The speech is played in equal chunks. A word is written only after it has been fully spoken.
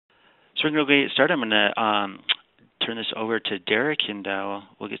So we're going to get started. I'm going to turn this over to Derek, and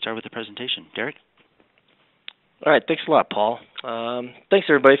we'll get started with the presentation. Derek? All right, thanks a lot, Paul. Thanks,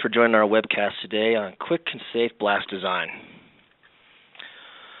 everybody, for joining our webcast today on quick and safe blast design.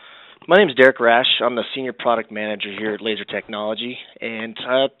 My name is Derek Rash. I'm the Senior Product Manager here at Laser Technology, and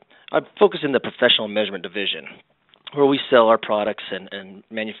I focus in the Professional Measurement Division, where we sell our products and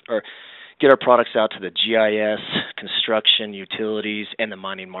get our products out to the GIS, construction, utilities, and the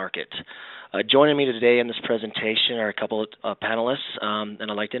mining market. Joining me today in this presentation are a couple of panelists, and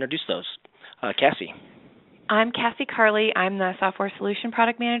I'd like to introduce those. Cassie. I'm Cassie Carley. I'm the Software Solution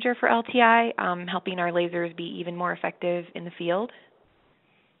Product Manager for LTI, helping our lasers be even more effective in the field.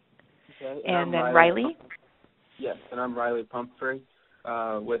 Okay, and then Riley. Yes, and I'm Riley Pumphrey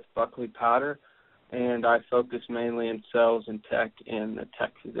with Buckley Powder, and I focus mainly in sales and tech in the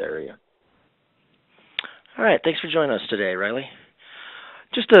Texas area. All right, thanks for joining us today, Riley.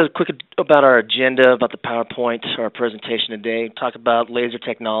 Just a quick about our agenda, about the PowerPoint, our presentation today. Talk about Laser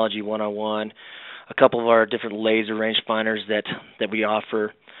Technology 101, a couple of our different laser rangefinders that we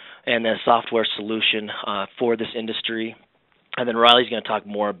offer, and a software solution for this industry. And then Riley's going to talk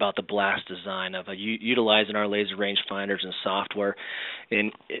more about the blast design of utilizing our laser rangefinders and software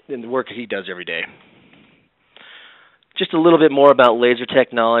in the work that he does every day. Just a little bit more about Laser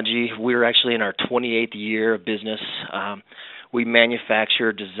Technology. We're actually in our 28th year of business. We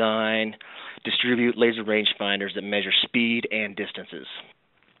manufacture, design, distribute laser rangefinders that measure speed and distances.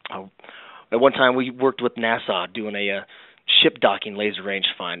 At one time, we worked with NASA doing a ship docking laser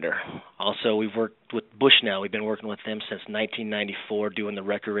rangefinder. Also, we've worked with Bushnell. We've been working with them since 1994, doing the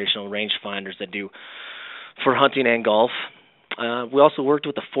recreational rangefinders that do for hunting and golf. We also worked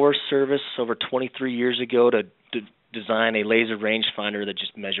with the Forest Service over 23 years ago to design a laser rangefinder that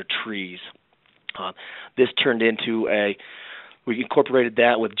just measured trees. This turned into we incorporated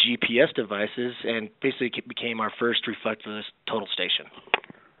that with GPS devices and basically became our first reflectorless total station.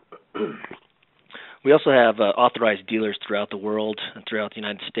 We also have authorized dealers throughout the world and throughout the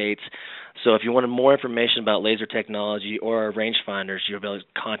United States. So if you wanted more information about laser technology or our rangefinders, you'll be able to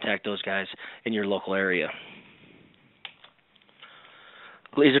contact those guys in your local area.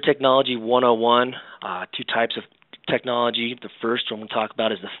 Laser Technology 101, two types of technology. The first one we'll talk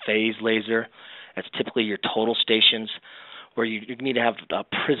about is the phase laser. That's typically your total stations, where you need to have a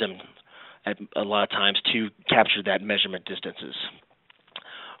prism a lot of times to capture that measurement distances.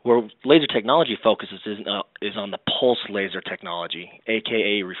 Where laser technology focuses is on the pulse laser technology,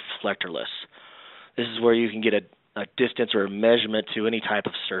 aka reflectorless. This is where you can get a distance or a measurement to any type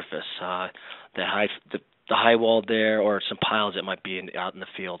of surface, the high wall there, or some piles that might be out in the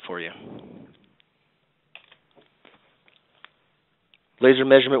field for you. Laser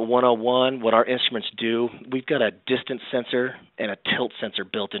Measurement 101, what our instruments do, we've got a distance sensor and a tilt sensor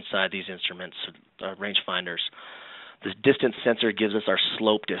built inside these instruments, rangefinders. This distance sensor gives us our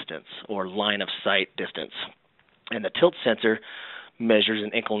slope distance, or line of sight distance. And the tilt sensor measures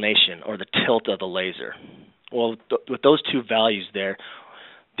an inclination, or the tilt of the laser. Well, with those two values there,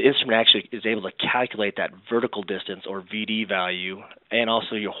 the instrument actually is able to calculate that vertical distance, or VD value, and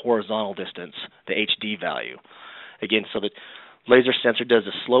also your horizontal distance, the HD value. Again, so the laser sensor does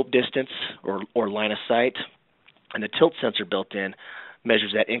the slope distance, or line of sight, and the tilt sensor built in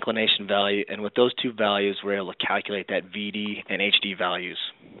measures that inclination value, and with those two values, we're able to calculate that VD and HD values.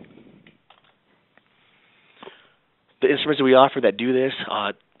 The instruments that we offer that do this,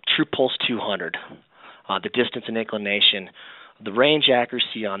 True Pulse 200, the distance and inclination. The range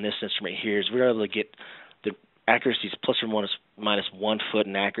accuracy on this instrument here is we're able to get the accuracy is plus or minus 1 foot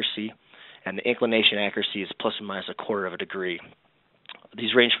in accuracy, and the inclination accuracy is plus or minus a quarter of a degree.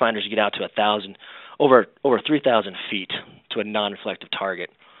 These rangefinders get out to over 3,000 feet to a non-reflective target.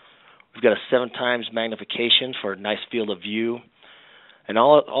 We've got a 7 times magnification for a nice field of view, and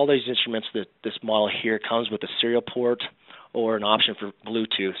all these instruments, this model here comes with a serial port or an option for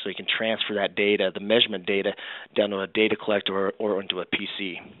Bluetooth, so you can transfer that data, the measurement data, down to a data collector or into a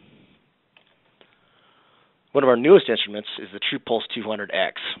PC. One of our newest instruments is the True Pulse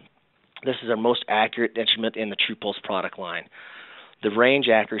 200X. This is our most accurate instrument in the True Pulse product line. The range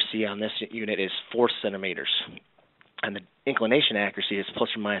accuracy on this unit is 4 centimeters, and the inclination accuracy is plus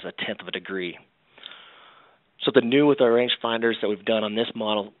or minus a tenth of a degree. So the new with our rangefinders that we've done on this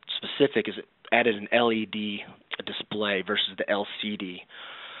model specific is added an LED display versus the LCD.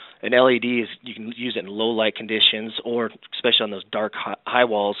 An LED is you can use it in low light conditions, or especially on those dark high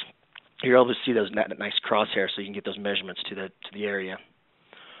walls, you're able to see those nice crosshairs, so you can get those measurements to the area.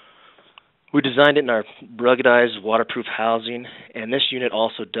 We designed it in our ruggedized waterproof housing, and this unit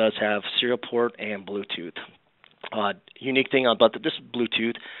also does have serial port and Bluetooth. Unique thing about this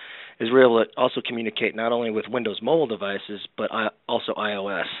Bluetooth is we're able to also communicate not only with Windows mobile devices, but also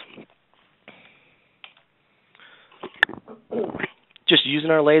iOS. Just using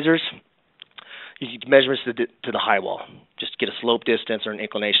our lasers, you get measurements to the high wall. Just get a slope distance or an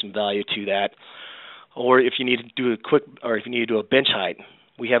inclination value to that. Or if you need to do a bench height,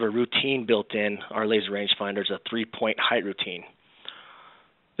 we have a routine built in our laser rangefinders, a 3-point height routine.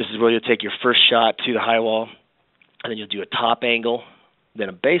 This is where you'll take your first shot to the high wall, and then you'll do a top angle, then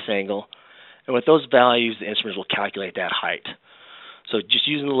a base angle, and with those values, the instruments will calculate that height. So just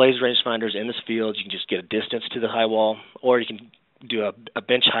using the laser rangefinders in this field, you can just get a distance to the high wall, or you can do a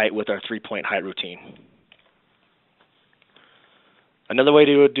bench height with our 3-point height routine. Another way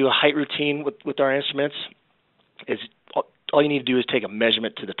to do a height routine with our instruments is all you need to do is take a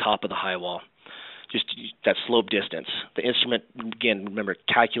measurement to the top of the high wall, just that slope distance. The instrument, again, remember,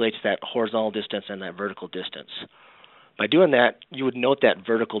 calculates that horizontal distance and that vertical distance. By doing that, you would note that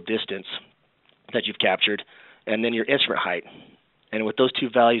vertical distance that you've captured and then your instrument height. And with those two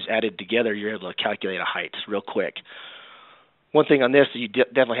values added together, you're able to calculate a height real quick. One thing on this, you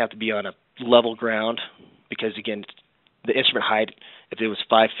definitely have to be on a level ground because, again, the instrument height, if it was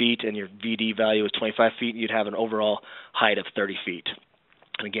 5 feet and your VD value was 25 feet, you'd have an overall height of 30 feet.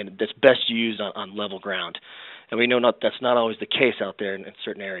 And again, that's best used on level ground. And we know that's not always the case out there in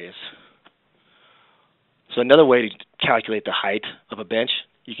certain areas. So another way to calculate the height of a bench,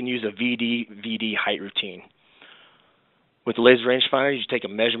 you can use a VD height routine. With the laser rangefinder, you take a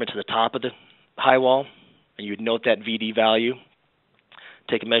measurement to the top of the high wall, and you would note that VD value.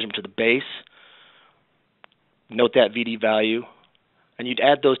 Take a measurement to the base, note that VD value, and you'd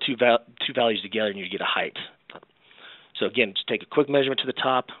add those two values together and you'd get a height. So again, just take a quick measurement to the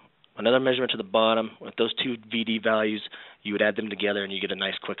top, another measurement to the bottom. With those two VD values, you would add them together and you get a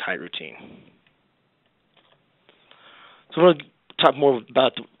nice quick height routine. So we're going to talk more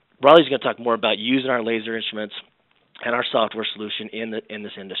about, Riley's going to talk more about using our laser instruments and our software solution in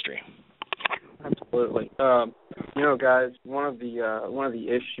this industry. Absolutely. You know, guys, one of the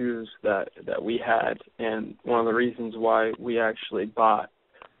issues that we had, and one of the reasons why we actually bought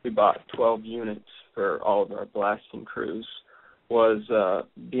 12 units for all of our blasting crews, was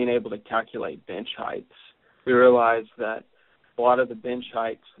being able to calculate bench heights. We realized that a lot of the bench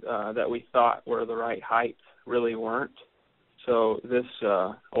heights that we thought were the right height really weren't. So this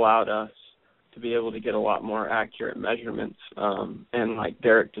allowed us to be able to get a lot more accurate measurements. And like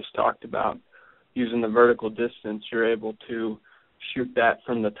Derek just talked about, using the vertical distance, you're able to shoot that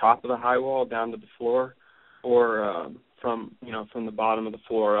from the top of the high wall down to the floor, or from the bottom of the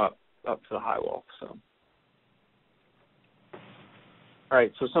floor up to the high wall. So, all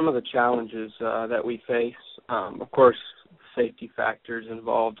right. So some of the challenges that we face, of course, safety factors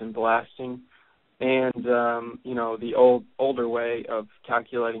involved in blasting, and the older way of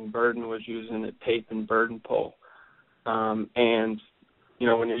calculating burden was using a tape and burden pole, and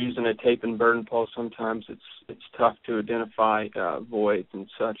when you're using a tape and burden pole, sometimes it's tough to identify voids and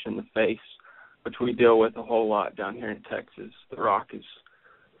such in the face, which we deal with a whole lot down here in Texas. The rock is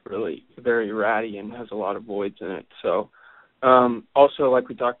really very ratty and has a lot of voids in it. So also, like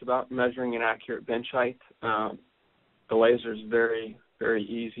we talked about, measuring an accurate bench height, the laser is very, very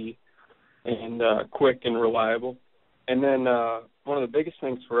easy and quick and reliable. And then one of the biggest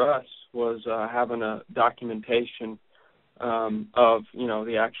things for us was having a documentation of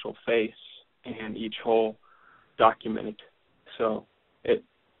the actual face and each hole documented. So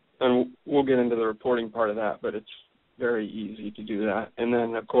and we'll get into the reporting part of that, but it's very easy to do that. And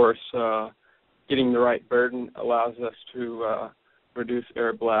then of course getting the right burden allows us to reduce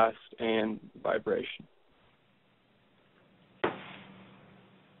air blast and vibration.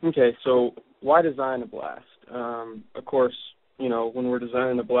 Okay, so why design a blast? Of course, when we're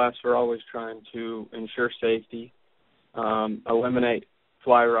designing a blast, we're always trying to ensure safety, eliminate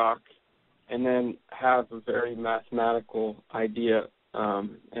fly rock, and then have a very mathematical idea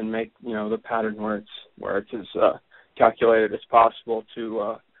and make the pattern where it's as calculated as possible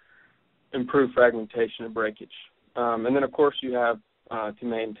to improve fragmentation and breakage. And then of course you have to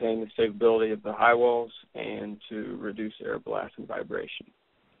maintain the stability of the high walls and to reduce air blast and vibration.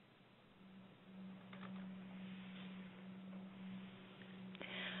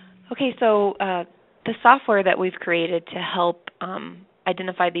 Okay, so the software that we've created to help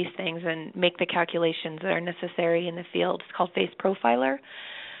identify these things and make the calculations that are necessary in the field is called Face Profiler.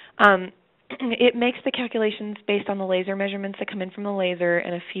 It makes the calculations based on the laser measurements that come in from the laser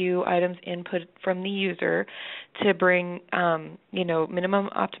and a few items input from the user to bring, minimum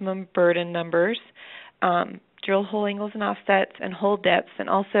optimum burden numbers, drill hole angles and offsets, and hole depths, and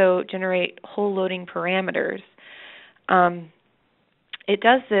also generate hole loading parameters. It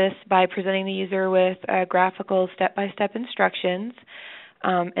does this by presenting the user with graphical step-by-step instructions,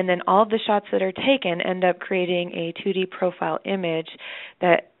 and then all of the shots that are taken end up creating a 2D profile image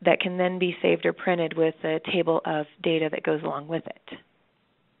that can then be saved or printed with a table of data that goes along with it.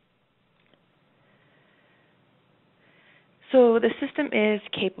 So the system is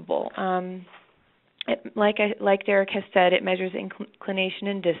capable. Like Derek has said, it measures inclination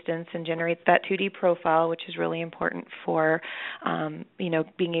and distance and generates that 2D profile, which is really important for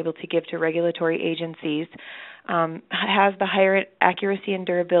being able to give to regulatory agencies. Has the higher accuracy and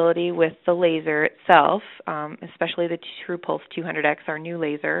durability with the laser itself, especially the TruePulse 200X, our new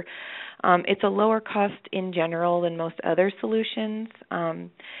laser. It's a lower cost in general than most other solutions,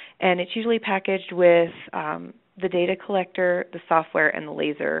 and it's usually packaged with the data collector, the software, and the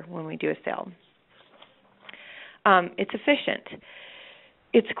laser when we do a sale. It's efficient.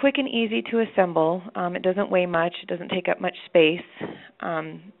 It's quick and easy to assemble. It doesn't weigh much. It doesn't take up much space.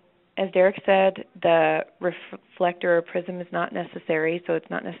 As Derek said, the reflector or prism is not necessary, so it's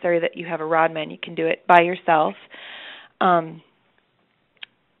not necessary that you have a rod man. You can do it by yourself.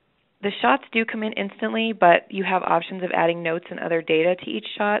 The shots do come in instantly, but you have options of adding notes and other data to each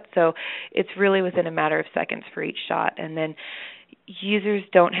shot, so it's really within a matter of seconds for each shot. And then users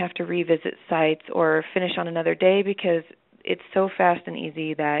don't have to revisit sites or finish on another day because it's so fast and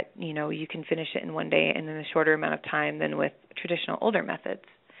easy that you can finish it in one day and in a shorter amount of time than with traditional older methods.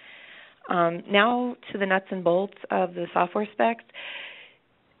 Now to the nuts and bolts of the software specs.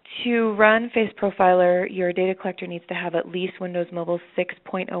 To run Face Profiler, your data collector needs to have at least Windows Mobile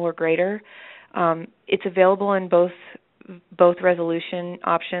 6.0 or greater. It's available in both resolution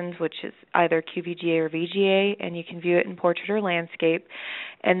options, which is either QVGA or VGA, and you can view it in portrait or landscape.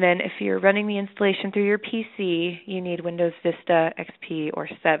 And then if you're running the installation through your PC, you need Windows Vista, XP, or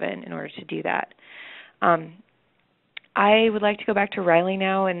 7 in order to do that. I would like to go back to Riley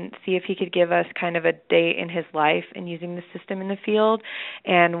now and see if he could give us kind of a day in his life in using the system in the field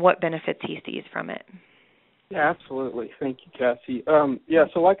and what benefits he sees from it. Yeah, absolutely. Thank you, Cassie.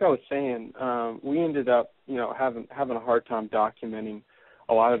 So like I was saying, we ended up, having a hard time documenting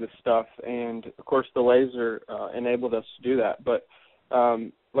a lot of this stuff, and of course the laser enabled us to do that. But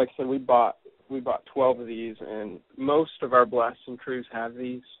like I said, we bought 12 of these, and most of our blasting crews have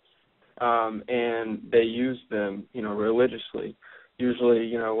these. And they use them, religiously.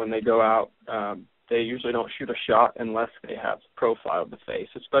 Usually, when they go out, they usually don't shoot a shot unless they have profiled the face,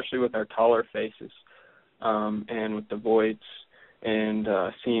 especially with our taller faces, and with the voids and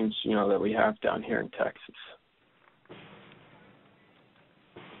seams, that we have down here in Texas.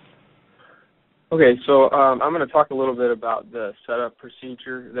 Okay, so I'm going to talk a little bit about the setup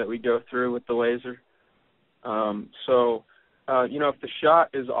procedure that we go through with the laser. If the shot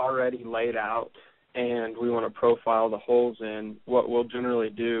is already laid out and we want to profile the holes in, what we'll generally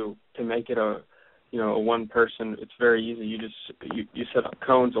do to make it a one person, it's very easy. You set up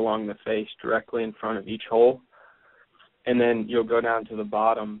cones along the face directly in front of each hole, and then you'll go down to the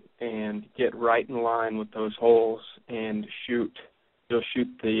bottom and get right in line with those holes and shoot. You'll shoot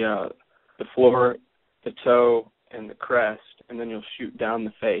the floor, the toe, and the crest, and then you'll shoot down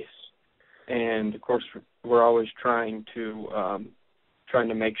the face. And of course, we're always trying to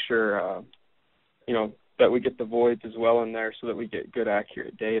make sure, that we get the voids as well in there so that we get good,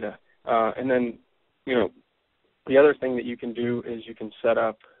 accurate data. And then, the other thing that you can do is you can set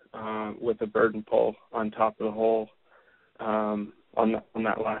up with a burden pole on top of the hole on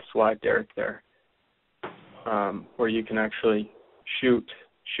that last slide, Derek, there, where you can actually shoot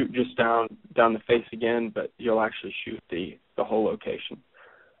just down the face again, but you'll actually shoot the whole location.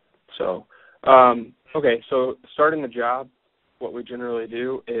 So, so starting the job, what we generally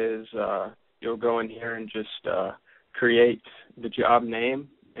do is you'll go in here and just create the job name,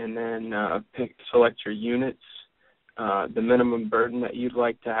 and then select your units, the minimum burden that you'd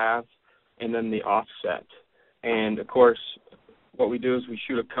like to have, and then the offset. And of course, what we do is we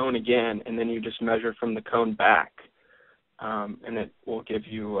shoot a cone again, and then you just measure from the cone back, and it will give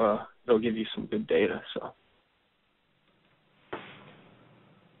you it'll give you some good data. So.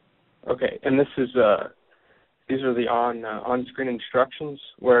 Okay, and these are the on-screen instructions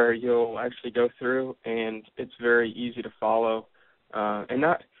where you'll actually go through, and it's very easy to follow. And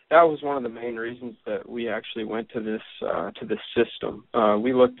that was one of the main reasons that we actually went to this system.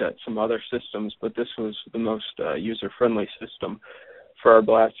 We looked at some other systems, but this was the most user-friendly system for our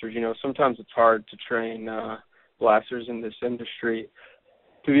blasters. Sometimes it's hard to train blasters in this industry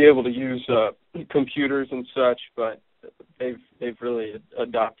to be able to use computers and such, but they've really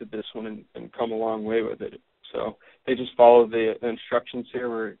adopted this one and come a long way with it. So they just follow the instructions here,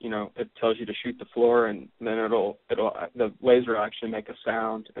 where it tells you to shoot the floor, and then the laser will actually make a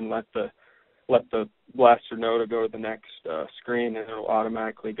sound and let the blaster know to go to the next screen, and it'll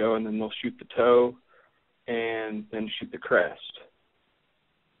automatically go, and then they'll shoot the toe and then shoot the crest.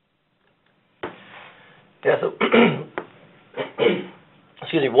 Yeah, so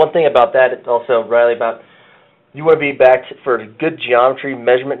excuse me, one thing about that is also, Riley, about you want to be back for good geometry,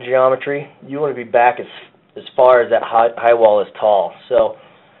 measurement geometry, you want to be back as far as that high wall is tall. So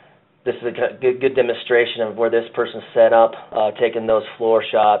this is a good demonstration of where this person's set up, taking those floor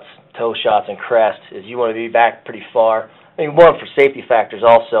shots, toe shots, and crest, is you want to be back pretty far. I mean, one, for safety factors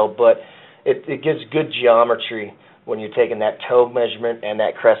also, but it gives good geometry when you're taking that toe measurement and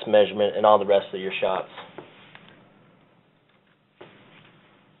that crest measurement and all the rest of your shots.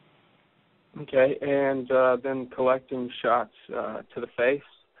 Okay, and then collecting shots to the face.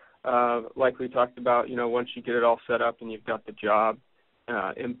 Like we talked about, once you get it all set up and you've got the job,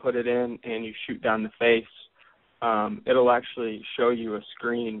 input it in, and you shoot down the face, it'll actually show you a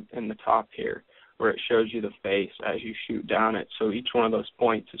screen in the top here where it shows you the face as you shoot down it. So each one of those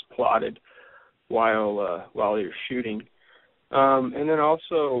points is plotted while you're shooting. And then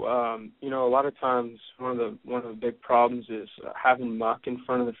also, a lot of times one of the big problems is having muck in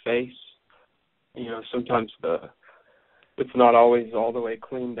front of the face. Sometimes it's not always all the way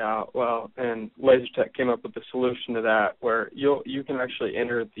cleaned out. Well, and LaserTech came up with a solution to that, where you can actually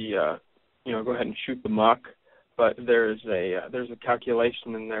enter the go ahead and shoot the muck, but there's a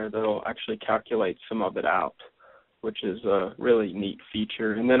calculation in there that'll actually calculate some of it out, which is a really neat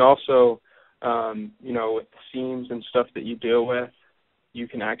feature. And then also, with the seams and stuff that you deal with, you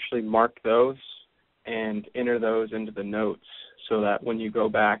can actually mark those and enter those into the notes, so that when you go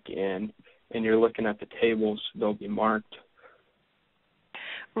back in and you're looking at the tables, they'll be marked.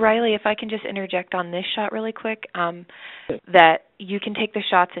 Riley, if I can just interject on this shot really quick, that you can take the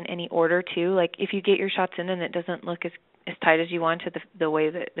shots in any order too. Like if you get your shots in and it doesn't look as tight as you want to the way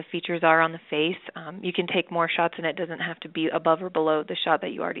that the features are on the face, you can take more shots, and it doesn't have to be above or below the shot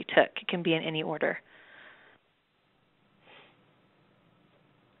that you already took. It can be in any order.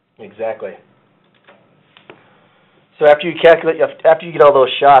 Exactly. So after you get all those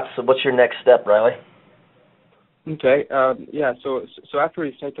shots, so what's your next step, Riley? Okay. So after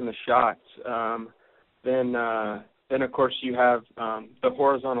he's taken the shots, then of course you have the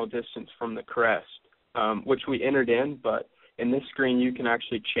horizontal distance from the crest, which we entered in, but in this screen you can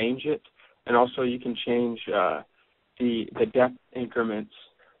actually change it, and also you can change the depth increments.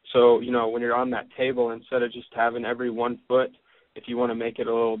 So when you're on that table, instead of just having every 1 foot, if you want to make it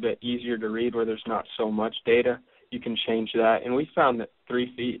a little bit easier to read where there's not so much data, you can change that. And we found that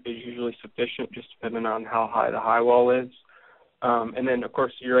 3 feet is usually sufficient, just depending on how high the high wall is. And then, of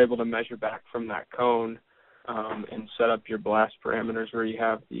course, you're able to measure back from that cone and set up your blast parameters where you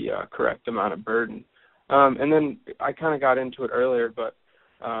have the correct amount of burden. And then I kind of got into it earlier, but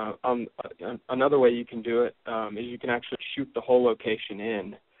another way you can do it is you can actually shoot the whole location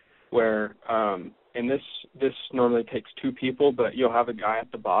in, where and this normally takes 2 people, but you'll have a guy at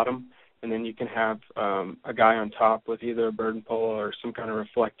the bottom, and then you can have a guy on top with either a burden pole or some kind of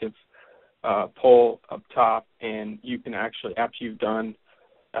reflective pole up top, and you can actually, after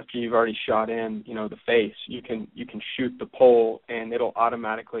you've already shot in, the face, you can shoot the pole, and it'll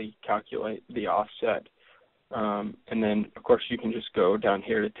automatically calculate the offset. And then, of course, you can just go down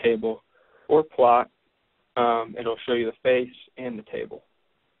here to table or plot. It'll show you the face and the table.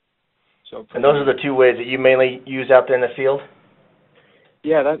 And those are the 2 ways that you mainly use out there in the field?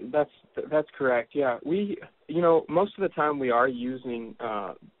 Yeah, that's correct. Yeah, we, most of the time we are using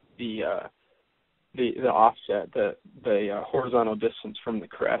the offset, the horizontal distance from the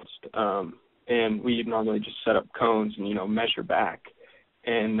crest, and we normally just set up cones and measure back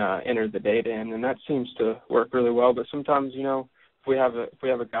and enter the data in, and that seems to work really well. But sometimes, if we have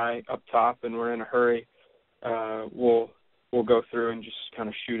a guy up top and we're in a hurry, we'll go through and just kind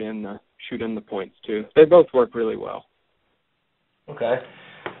of shoot in the points too. They both work really well. Okay,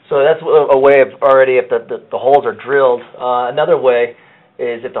 so that's a way of already, if the holes are drilled. Another way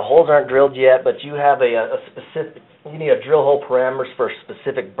is if the holes aren't drilled yet, but you have a specific, you need a drill hole parameters for a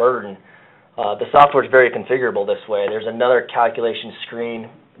specific burden. The software is very configurable this way. There's another calculation screen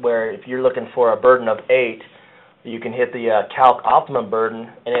where if you're looking for a burden of 8, you can hit the calc optimum burden,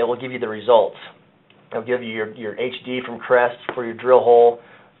 and it will give you the results. It'll give you your HD from crest for your drill hole,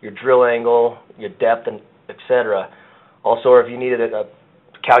 your drill angle, your depth, and etc. Also, if you needed to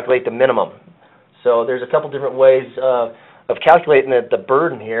calculate the minimum. So there's a couple different ways of calculating the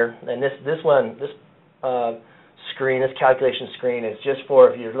burden here. And this screen, this calculation screen, is just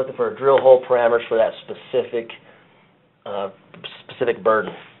for if you're looking for drill hole parameters for that specific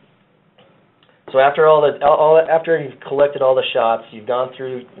burden. So after after you've collected all the shots, you've gone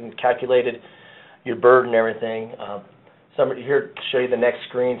through and calculated your burden and everything. Here to show you the next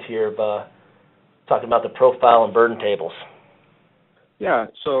screens here, talking about the profile and burden tables. Yeah.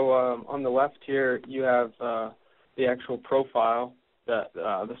 So on the left here, you have the actual profile that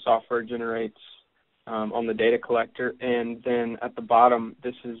the software generates on the data collector, and then at the bottom,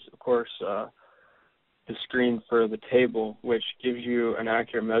 this is of course the screen for the table, which gives you an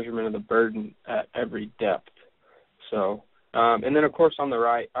accurate measurement of the burden at every depth. So, and then of course on the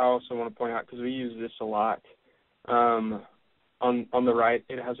right, I also want to point out, because we use this a lot, on the right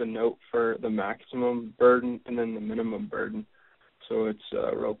it has a note for the maximum burden and then the minimum burden. So it's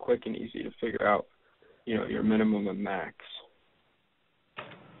real quick and easy to figure out, your minimum and max.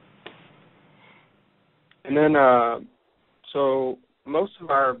 And then, so most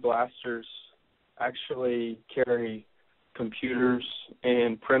of our blasters actually carry computers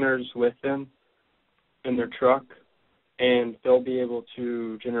and printers with them in their truck, and they'll be able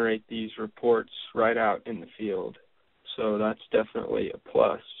to generate these reports right out in the field. So that's definitely a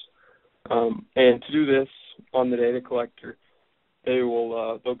plus. And to do this on the data collector,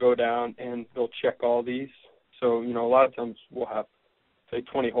 they'll go down and they'll check all these. So, a lot of times we'll have, say,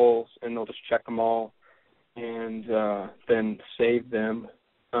 20 holes, and they'll just check them all and then save them.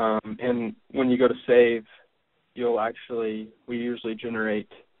 And when you go to save, we usually generate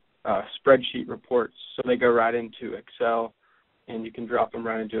spreadsheet reports. So they go right into Excel, and you can drop them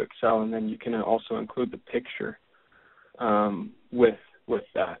right into Excel, and then you can also include the picture with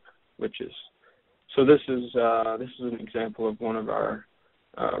that, so this is an example of one of our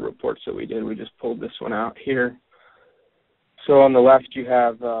reports that we did. We just pulled this one out here. So on the left you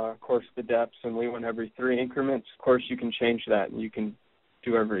have, of course, the depths, and we went every 3 increments. Of course, you can change that, and you can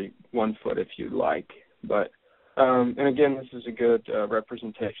do every 1 foot if you'd like. But and again, this is a good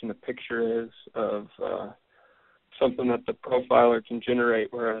representation. The picture is of something that the profiler can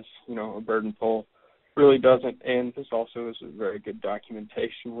generate, whereas a burden pole really doesn't. And this also is a very good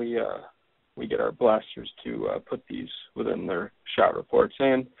documentation. We get our blasters to put these within their shot reports.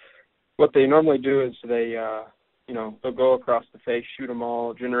 And what they normally do is they'll go across the face, shoot them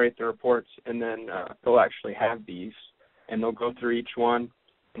all, generate the reports, and then they'll actually have these, and they'll go through each one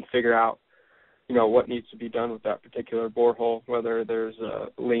and figure out, what needs to be done with that particular borehole, whether there's a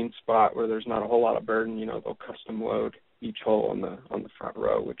lean spot where there's not a whole lot of burden. They'll custom load each hole on the front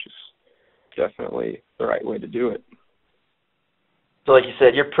row, which is definitely the right way to do it. So like you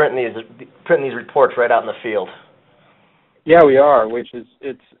said, you're printing these reports right out in the field. Yeah, we are, which is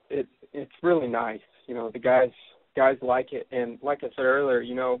it's really nice. The guys like it, and like I said earlier,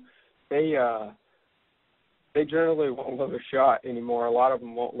 they generally won't load a shot anymore. A lot of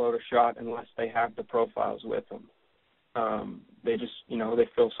them won't load a shot unless they have the profiles with them. They just they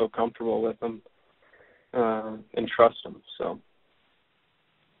feel so comfortable with them and trust them. So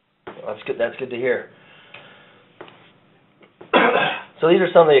that's good. That's good to hear. So these are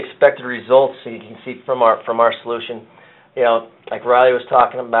some of the expected results that you can see from our solution. Like Riley was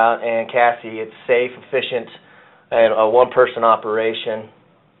talking about, and Cassie, it's safe, efficient, and a one-person operation.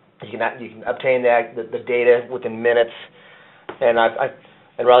 You can obtain the data within minutes. And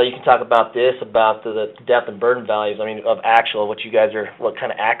Riley, you can talk about the depth and burden values. Of actual, what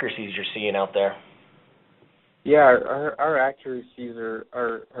kind of accuracies you're seeing out there. Yeah, our accuracies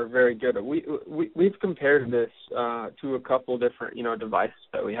are very good. We've compared this to a couple different devices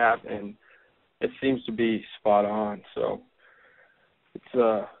that we have, and it seems to be spot on. So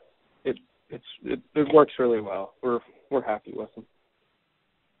it works really well. We're happy with them.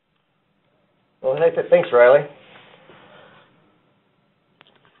 Well, thanks, Riley.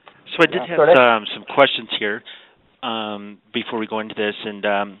 So I did have some questions here before we go into this, and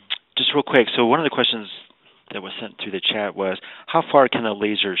just real quick. So one of the questions that was sent through the chat was, how far can the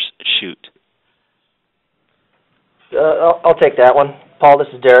lasers shoot? I'll take that one. Paul, this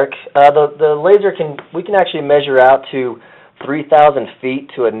is Derek. The laser we can actually measure out to 3,000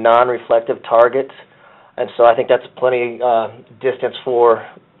 feet to a non-reflective target, and so I think that's plenty distance for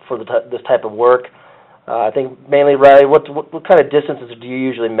this type of work. I think mainly, Riley, what kind of distances do you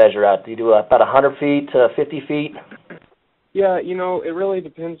usually measure out? Do you do about 100 feet to 50 feet? Yeah, it really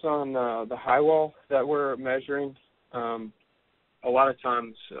depends on the high wall that we're measuring. A lot of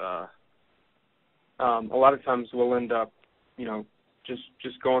times we'll end up,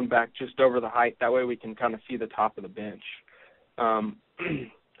 just going back just over the height. That way we can kind of see the top of the bench.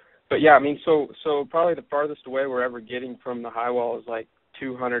 But yeah, so probably the farthest away we're ever getting from the high wall is like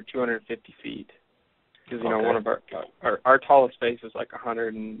 200, 250 feet. because one of our tallest face is like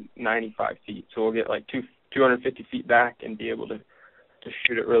 195 feet, so we'll get like 250 feet back and be able to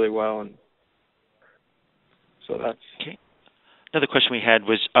shoot it really well. And so that's okay. Another question we had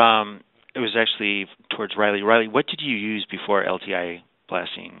was it was actually towards Riley. Riley, what did you use before LTI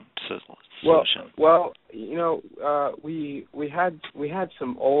blasting solution? Well, we had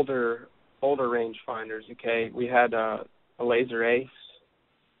some older rangefinders. Okay, we had a laser ace,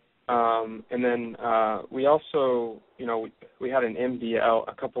 and then we also we had an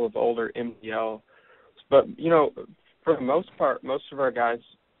MDL, a couple of older MDL, but for the most part, most of our guys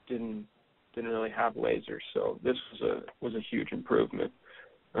didn't really have lasers, so this was a huge improvement.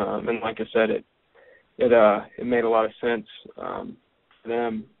 And like I said, it made a lot of sense for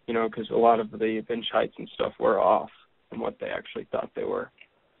them, because a lot of the bench heights and stuff were off from what they actually thought they were.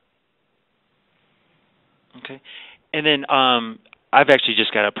 Okay, and then I've actually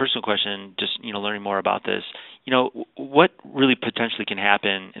just got a personal question, just learning more about this. What really potentially can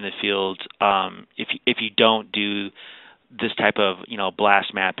happen in the field if you don't do this type of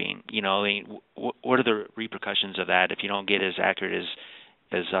blast mapping? What are the repercussions of that if you don't get as accurate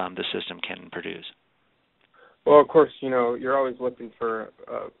as the system can produce? Well, of course, you're always looking for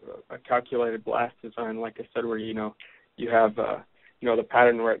a calculated blast design, like I said, where you have the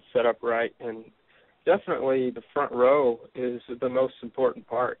pattern where it's set up right, and definitely the front row is the most important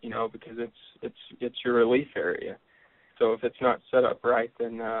part, because it's your relief area. So if it's not set up right,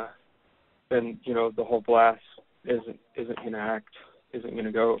 then the whole blast isn't going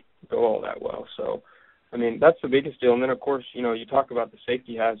to go all that well. So, I mean, that's the biggest deal. And then of course, you talk about the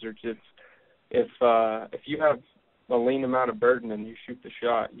safety hazards. If you have a lean amount of burden and you shoot the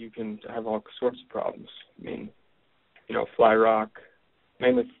shot, you can have all sorts of problems. I mean, fly rock,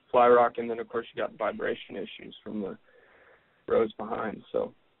 mainly fly rock, and then of course you got vibration issues from the rows behind.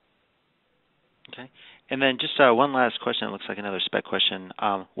 So. Okay, and then just one last question. It looks like another spec question.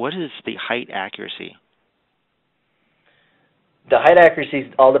 What is the height accuracy? The height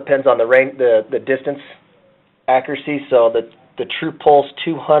accuracy all depends on the range, the distance accuracy. So the True Pulse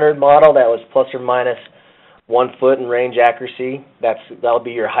 200 model, that was plus or minus 1 foot in range accuracy. That'll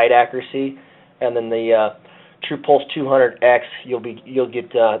be your height accuracy, and then the True Pulse 200X, you'll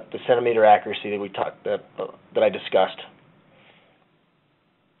get the centimeter accuracy that we talked that I discussed.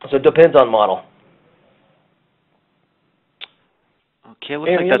 So it depends on model. Okay,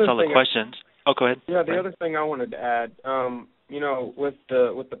 looks like that's all the questions. Go ahead. Yeah, the other thing I wanted to add, with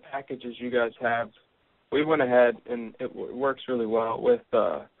the packages you guys have, we went ahead and it works really well with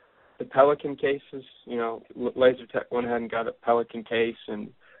the Pelican cases. LaserTech went ahead and got a Pelican case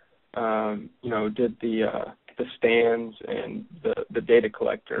and did the stands and the data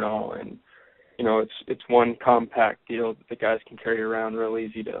collector and all, and it's one compact deal that the guys can carry around, real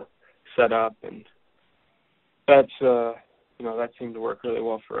easy to set up, and that's that seemed to work really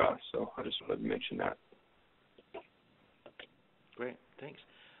well for us. So I just wanted to mention that. Great, thanks.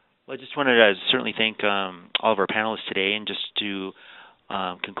 Well, I just wanted to certainly thank all of our panelists today, and just to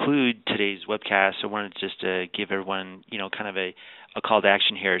conclude today's webcast, I wanted just to give everyone, kind of a call to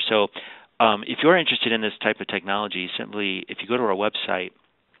action here. So if you're interested in this type of technology, simply if you go to our website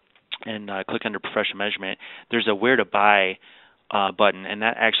and click under Professional Measurement, there's a Where to Buy button, and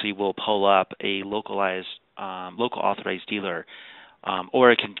that actually will pull up a local authorized dealer,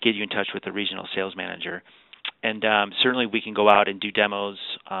 or it can get you in touch with the regional sales manager. And certainly we can go out and do demos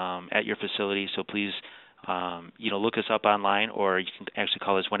at your facility, so please look us up online, or you can actually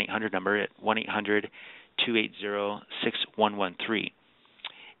call this 1-800 number at 1-800-280-6113.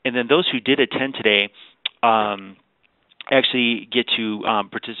 And then those who did attend today actually get to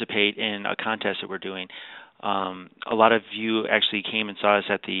participate in a contest that we're doing. A lot of you actually came and saw us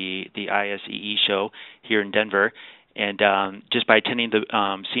at the ISEE show here in Denver, and just by attending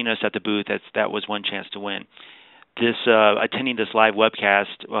seeing us at the booth, that was one chance to win. Attending this live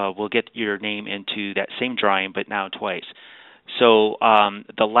webcast will get your name into that same drawing, but now twice. So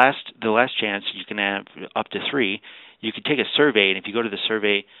the last chance, you can have up to 3. You can take a survey, and if you go to the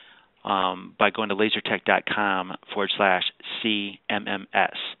survey by going to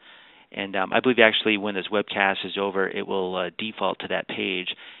lasertech.com/CMMS, and I believe actually when this webcast is over, it will default to that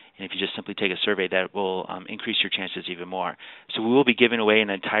page. And if you just simply take a survey, that will increase your chances even more. So we will be giving away an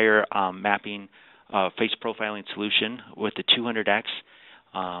entire mapping face profiling solution with the 200X,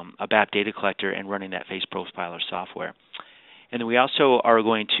 a BAP data collector, and running that face profiler software. And then we also are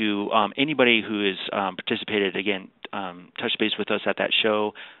going to, anybody who has participated, again, touch base with us at that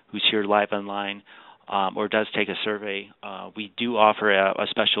show, who's here live online, or does take a survey, we do offer a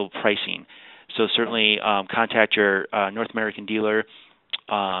special pricing. So certainly contact your North American dealer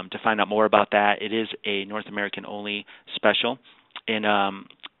to find out more about that. It is a North American only special, and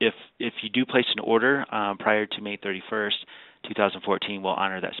if you do place an order prior to May 31st, 2014, we'll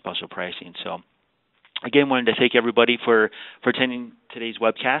honor that special pricing. So again, wanted to thank everybody for attending today's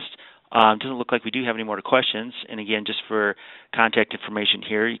webcast. Doesn't look like we do have any more questions. And again, just for contact information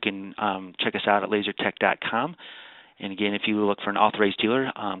here, you can check us out at lasertech.com. And again, if you look for an authorized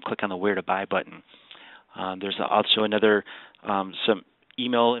dealer, click on the Where to Buy button. There's also another some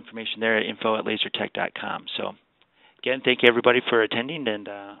email information there at info@lasertech.com. So again, thank you everybody for attending, and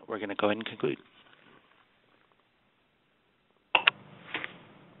we're going to go ahead and conclude.